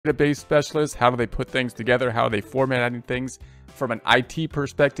database specialists, how do they put things together, how are they formatting things from an IT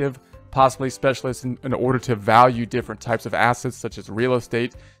perspective, possibly specialists in order to value different types of assets such as real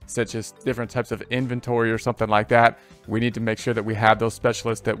estate, such as different types of inventory or something like that. We need to make sure that we have those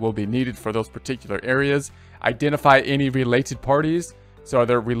specialists that will be needed for those particular areas. Identify any related parties. So are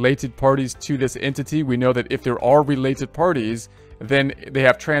there related parties to this entity? We know that if there are related parties, then they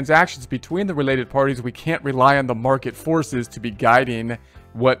have transactions between the related parties. We can't rely on the market forces to be guiding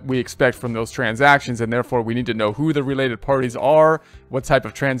what we expect from those transactions, and therefore we need to know who the related parties are, what type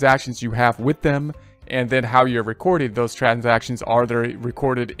of transactions you have with them, and then how you're recording those transactions. Are they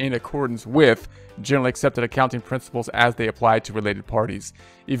recorded in accordance with generally accepted accounting principles as they apply to related parties?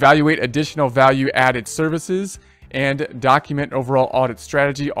 Evaluate additional value-added services and document overall audit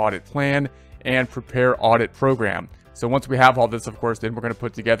strategy, audit plan, and prepare audit program. So once we have all this, of course, then we're going to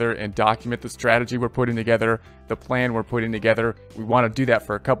put together and document the strategy we're putting together, the plan we're putting together. We want to do that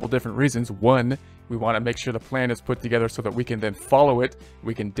for a couple different reasons. One, we want to make sure the plan is put together so that we can then follow it.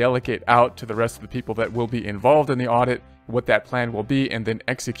 We can delegate out to the rest of the people that will be involved in the audit what that plan will be and then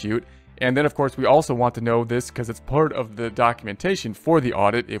execute. And then, of course, we also want to know this because it's part of the documentation for the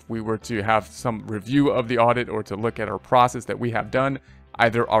audit. If we were to have some review of the audit or to look at our process that we have done,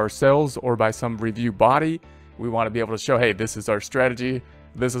 either ourselves or by some review body, we want to be able to show, hey, this is our strategy,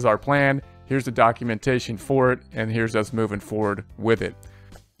 this is our plan, here's the documentation for it, and here's us moving forward with it.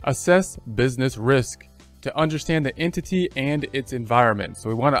 Assess business risk to understand the entity and its environment. So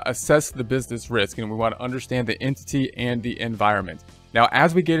we want to assess the business risk and we want to understand the entity and the environment. Now,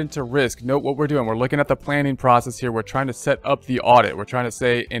 as we get into risk, note what we're doing. We're looking at the planning process here. We're trying to set up the audit. We're trying to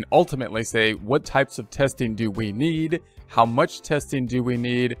say and ultimately say what types of testing do we need? How much testing do we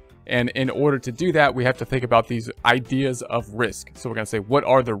need? And in order to do that, we have to think about these ideas of risk. So we're going to say, what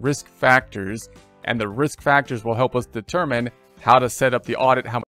are the risk factors? And the risk factors will help us determine how to set up the audit, how